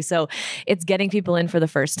got you. So it's getting people in for the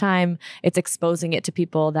first time. It's exposing it to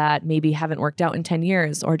people that maybe haven't worked out in 10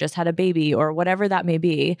 years or just had a baby or whatever that may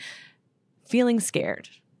be, feeling scared.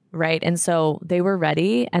 Right. And so they were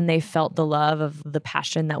ready and they felt the love of the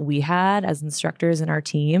passion that we had as instructors in our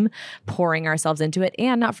team, pouring ourselves into it.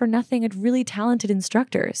 And not for nothing, it's really talented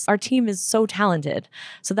instructors. Our team is so talented.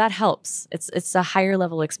 So that helps. It's a higher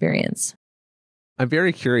level experience. I'm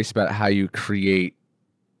very curious about how you create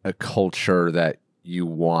a culture that you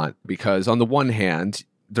want, because on the one hand,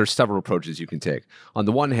 there's several approaches you can take. On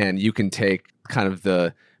the one hand, you can take kind of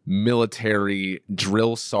the military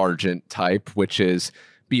drill sergeant type, which is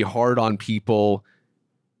be hard on people,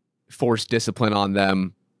 force discipline on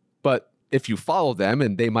them. But if you follow them,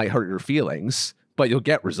 and they might hurt your feelings, but you'll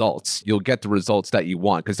get results. You'll get the results that you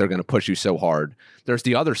want because they're going to push you so hard. There's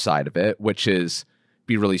the other side of it, which is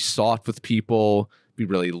be really soft with people, be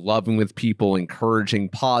really loving with people, encouraging,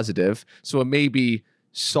 positive. So it may be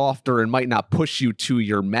softer and might not push you to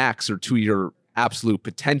your max or to your absolute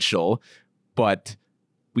potential, but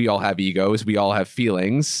we all have egos. We all have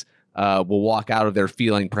feelings. Will walk out of there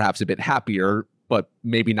feeling perhaps a bit happier, but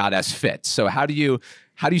maybe not as fit. So how do you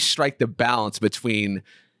strike the balance between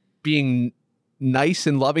being nice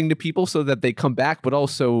and loving to people so that they come back, but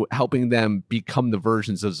also helping them become the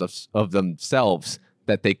versions of themselves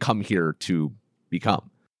that they come here to become?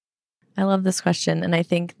 I love this question. And I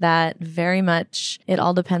think that very much it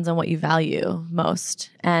all depends on what you value most.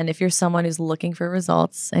 And if you're someone who's looking for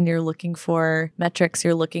results and you're looking for metrics,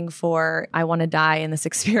 you're looking for, I want to die in this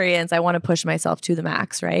experience, I want to push myself to the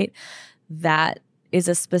max, right? That is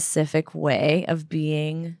a specific way of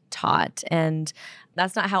being taught. And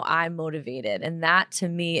that's not how I'm motivated. And that to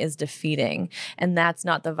me is defeating. And that's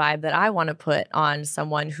not the vibe that I want to put on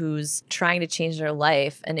someone who's trying to change their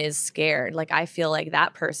life and is scared. Like, I feel like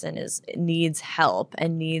that person needs help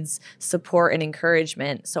and needs support and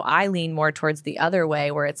encouragement. So I lean more towards the other way,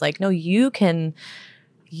 where it's like, no, you can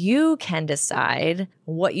decide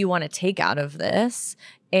what you want to take out of this.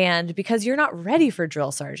 And because you're not ready for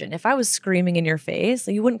drill sergeant. If I was screaming in your face,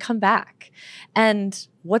 you wouldn't come back. And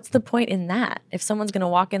what's the point in that? If someone's going to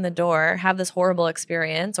walk in the door, have this horrible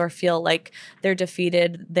experience, or feel like they're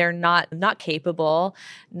defeated, they're not capable,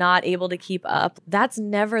 not able to keep up, that's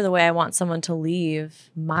never the way I want someone to leave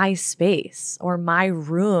my space or my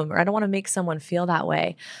room, or I don't want to make someone feel that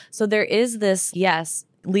way. So there is this, yes,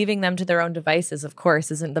 leaving them to their own devices, of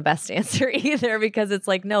course, isn't the best answer either, because it's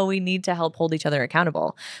like, no, we need to help hold each other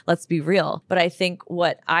accountable. Let's be real. But I think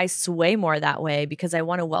what I sway more that way, because I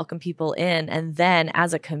want to welcome people in. And then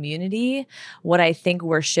as a community, what I think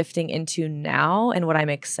we're shifting into now and what I'm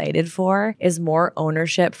excited for is more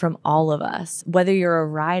ownership from all of us. Whether you're a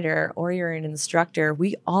rider or you're an instructor,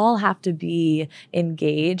 we all have to be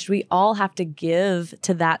engaged. We all have to give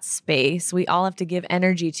to that space. We all have to give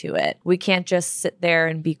energy to it. We can't just sit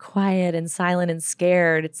there and be quiet and silent and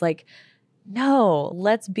scared. It's like, no,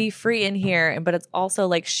 let's be free in here. But it's also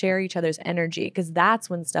like share each other's energy, because that's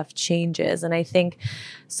when stuff changes. And I think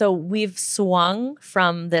so we've swung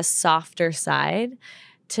from this softer side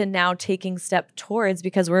to now taking step towards,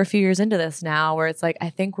 because we're a few years into this now, where it's like, I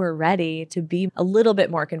think we're ready to be a little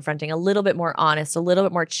bit more confronting, a little bit more honest, a little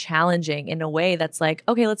bit more challenging in a way that's like,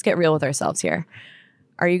 okay, let's get real with ourselves here.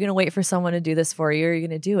 Are you going to wait for someone to do this for you, or are you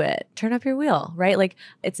going to do it? Turn up your wheel, right? Like,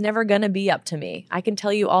 it's never going to be up to me. I can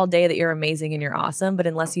tell you all day that you're amazing and you're awesome, but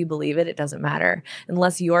unless you believe it, it doesn't matter.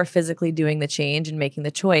 Unless you're physically doing the change and making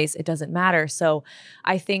the choice, it doesn't matter. So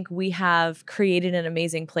I think we have created an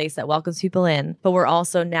amazing place that welcomes people in, but we're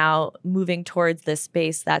also now moving towards this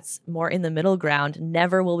space that's more in the middle ground.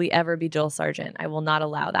 Never will we ever be drill sergeant. I will not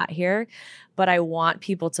allow that here. But I want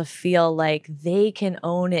people to feel like they can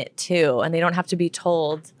own it too. And they don't have to be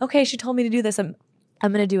told, okay, she told me to do this. I'm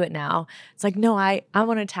going to do it now. It's like, no, I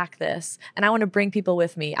want to attack this. And I want to bring people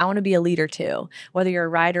with me. I want to be a leader too. Whether you're a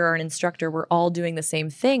rider or an instructor, we're all doing the same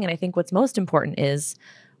thing. And I think what's most important is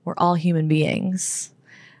we're all human beings.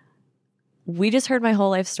 We just heard my whole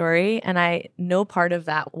life story. And I know part of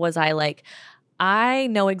that was I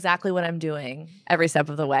know exactly what I'm doing every step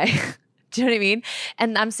of the way. Do you know what I mean?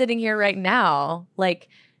 And I'm sitting here right now, like,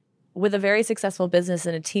 with a very successful business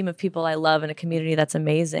and a team of people I love and a community that's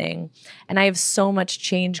amazing. And I have so much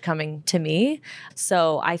change coming to me.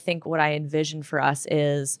 So I think what I envision for us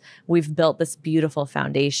is we've built this beautiful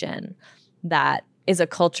foundation that is a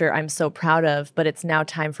culture I'm so proud of, but it's now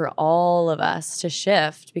time for all of us to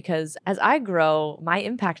shift, because as I grow, my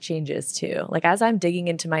impact changes too. Like, as I'm digging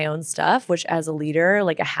into my own stuff, which as a leader,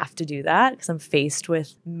 like, I have to do that because I'm faced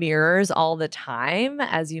with mirrors all the time.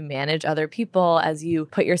 As you manage other people, as you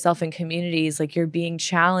put yourself in communities, like, you're being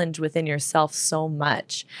challenged within yourself so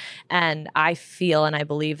much. And I feel and I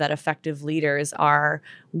believe that effective leaders are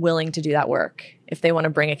willing to do that work if they want to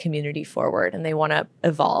bring a community forward and they want to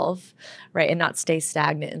evolve, right? And not stay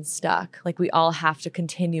stagnant and stuck. Like, we all have to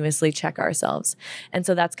continuously check ourselves. And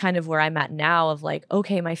so that's kind of where I'm at now, of like,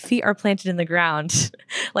 okay, my feet are planted in the ground.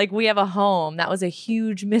 Like, we have a home. That was a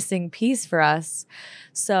huge missing piece for us.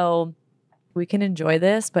 So we can enjoy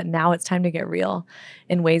this, but now it's time to get real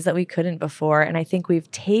in ways that we couldn't before. And I think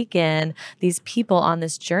we've taken these people on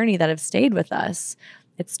this journey that have stayed with us.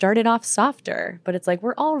 It started off softer, but it's like,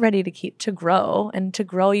 we're all ready to grow. And to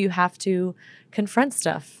grow, you have to confront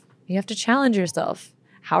stuff. You have to challenge yourself.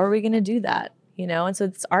 How are we going to do that? You know? And so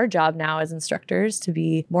it's our job now as instructors to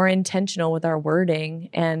be more intentional with our wording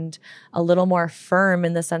and a little more firm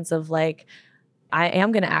in the sense of like, I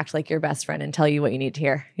am going to act like your best friend and tell you what you need to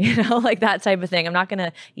hear, you know, like that type of thing. I'm not going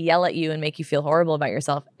to yell at you and make you feel horrible about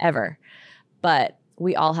yourself ever. But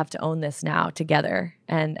we all have to own this now together.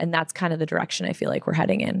 And that's kind of the direction I feel like we're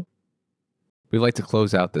heading in. We like to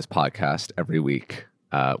close out this podcast every week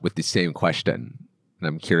with the same question. And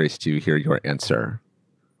I'm curious to hear your answer.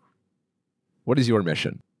 What is your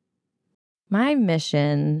mission? My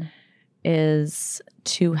mission is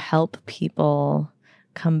to help people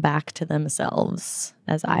come back to themselves,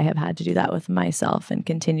 as I have had to do that with myself and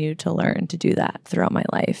continue to learn to do that throughout my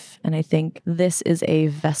life. And I think this is a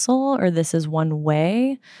vessel, or this is one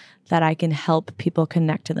way that I can help people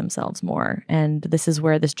connect to themselves more. And this is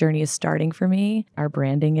where this journey is starting for me. Our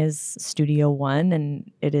branding is Studio One,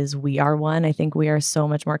 and it is We Are One. I think we are so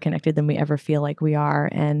much more connected than we ever feel like we are.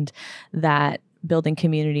 And that building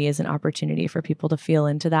community is an opportunity for people to feel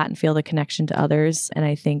into that and feel the connection to others. And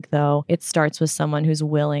I think, though, it starts with someone who's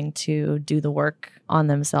willing to do the work on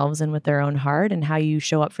themselves and with their own heart. And how you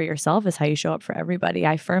show up for yourself is how you show up for everybody.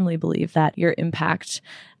 I firmly believe that your impact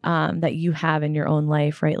that you have in your own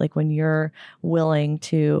life, right? Like when you're willing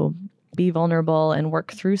to be vulnerable and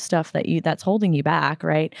work through stuff that's holding you back,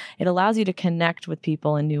 right? It allows you to connect with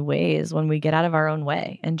people in new ways when we get out of our own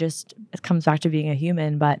way. And just, it comes back to being a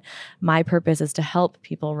human. But my purpose is to help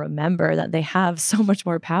people remember that they have so much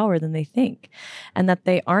more power than they think, and that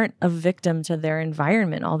they aren't a victim to their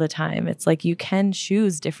environment all the time. It's like you can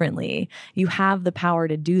choose differently. You have the power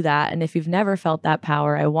to do that. And if you've never felt that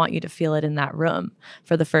power, I want you to feel it in that room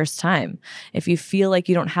for the first time. If you feel like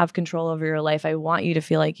you don't have control over your life, I want you to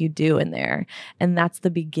feel like you do in there. And that's the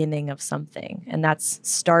beginning of something. And that's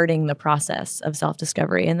starting the process of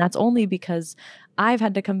self-discovery. And that's only because I've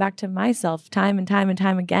had to come back to myself time and time and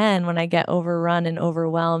time again when I get overrun and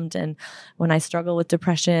overwhelmed, and when I struggle with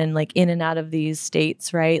depression, like in and out of these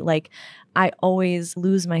states, right? Like I always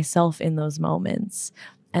lose myself in those moments.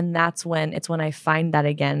 And that's when I find that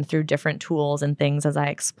again through different tools and things as I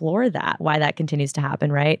explore that, why that continues to happen,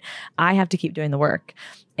 right? I have to keep doing the work,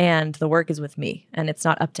 and the work is with me, and it's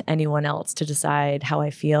not up to anyone else to decide how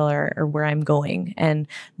I feel or where I'm going. And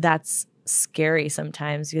that's scary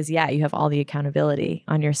sometimes because, yeah, you have all the accountability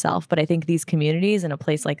on yourself. But I think these communities and a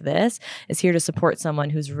place like this is here to support someone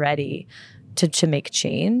who's ready to make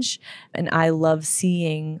change. And I love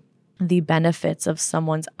seeing the benefits of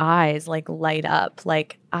someone's eyes like light up.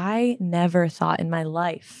 Like I never thought in my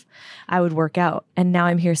life I would work out, and now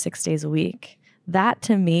I'm here 6 days a week. That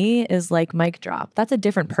to me is like mic drop. That's a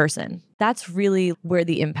different person. That's really where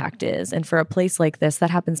the impact is. And for a place like this, that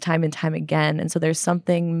happens time and time again. And so there's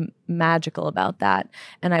something magical about that.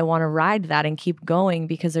 And I want to ride that and keep going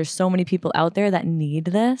because there's so many people out there that need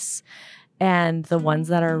this. And the ones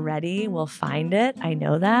that are ready will find it. I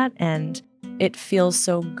know that. And it feels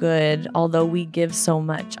so good, although we give so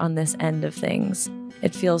much on this end of things.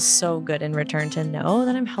 It feels so good in return to know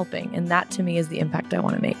that I'm helping. And that to me is the impact I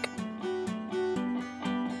want to make.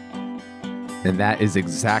 And that is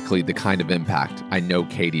exactly the kind of impact I know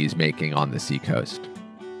Katy is making on the Seacoast.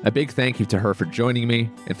 A big thank you to her for joining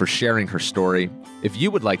me and for sharing her story. If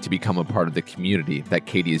you would like to become a part of the community that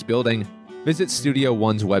Katy is building, visit Studio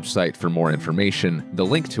One's website for more information, the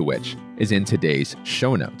link to which is in today's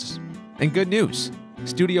show notes. And good news,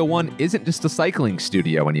 Studio One isn't just a cycling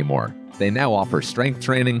studio anymore. They now offer strength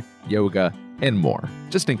training, yoga, and more,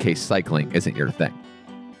 just in case cycling isn't your thing.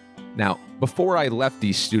 Now, before I left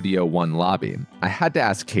the Studio One lobby, I had to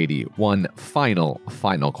ask Katy one final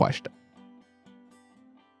question.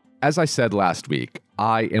 As I said last week,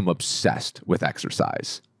 I am obsessed with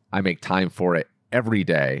exercise. I make time for it every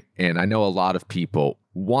day, and I know a lot of people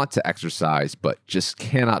want to exercise, but just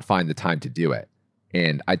cannot find the time to do it.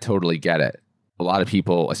 And I totally get it. A lot of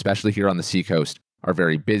people, especially here on the Seacoast, are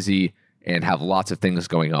very busy and have lots of things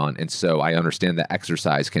going on. And so I understand that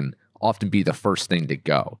exercise can often be the first thing to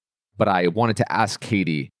go. But I wanted to ask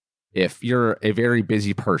Katy, if you're a very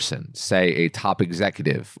busy person, say a top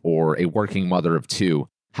executive or a working mother of two,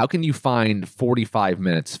 how can you find 45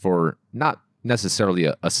 minutes for not necessarily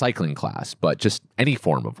a cycling class, but just any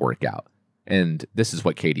form of workout? And this is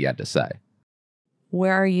what Katy had to say.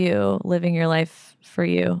 Where are you living your life for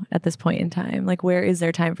you at this point in time? Like, where is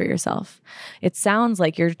there time for yourself? It sounds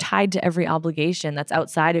like you're tied to every obligation that's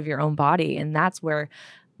outside of your own body. And that's why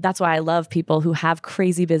I love people who have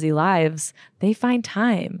crazy busy lives. They find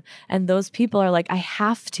time. And those people are like, I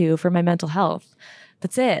have to for my mental health.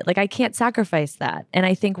 That's it. Like, I can't sacrifice that. And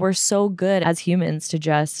I think we're so good as humans to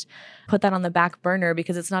just put that on the back burner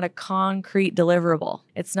because it's not a concrete deliverable.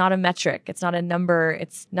 It's not a metric. It's not a number.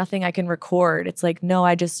 It's nothing I can record. It's like, no,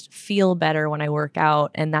 I just feel better when I work out.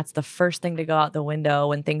 And that's the first thing to go out the window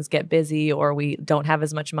when things get busy or we don't have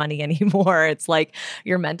as much money anymore. It's like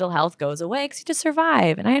your mental health goes away because you just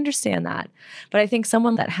survive. And I understand that. But I think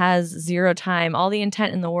someone that has zero time, all the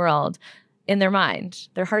intent in the world, in their mind,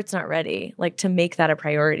 their heart's not ready, like to make that a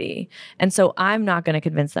priority. And so I'm not going to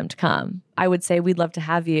convince them to come. I would say, we'd love to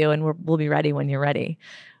have you and we'll be ready when you're ready.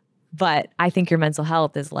 But I think your mental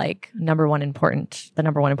health is like the number one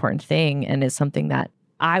important thing, and is something that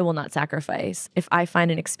I will not sacrifice. If I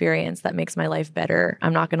find an experience that makes my life better,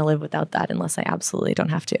 I'm not going to live without that unless I absolutely don't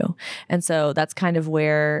have to. And so that's kind of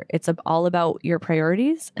where it's all about your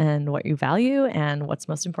priorities and what you value and what's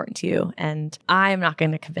most important to you. And I'm not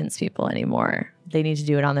going to convince people anymore. They need to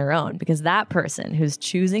do it on their own, because that person who's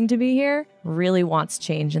choosing to be here really wants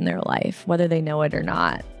change in their life, whether they know it or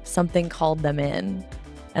not. Something called them in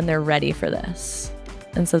and they're ready for this.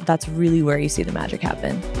 And so that's really where you see the magic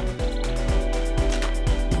happen.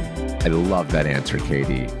 I love that answer,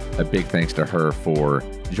 Katy. A big thanks to her for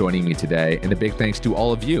joining me today, and a big thanks to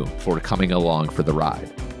all of you for coming along for the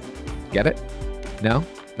ride. Get it? No?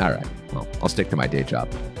 All right. Well, I'll stick to my day job.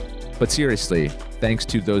 But seriously, thanks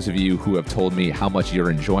to those of you who have told me how much you're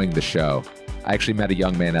enjoying the show. I actually met a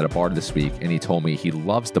young man at a bar this week, and he told me he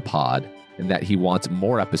loves the pod and that he wants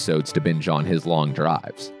more episodes to binge on his long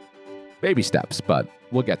drives. Baby steps, but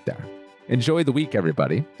we'll get there. Enjoy the week,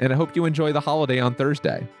 everybody, and I hope you enjoy the holiday on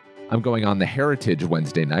Thursday. I'm going on the Heritage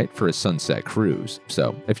Wednesday night for a sunset cruise,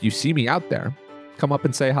 so if you see me out there, come up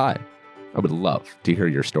and say hi. I would love to hear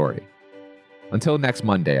your story. Until next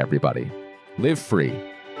Monday, everybody, live free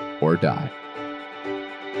or die.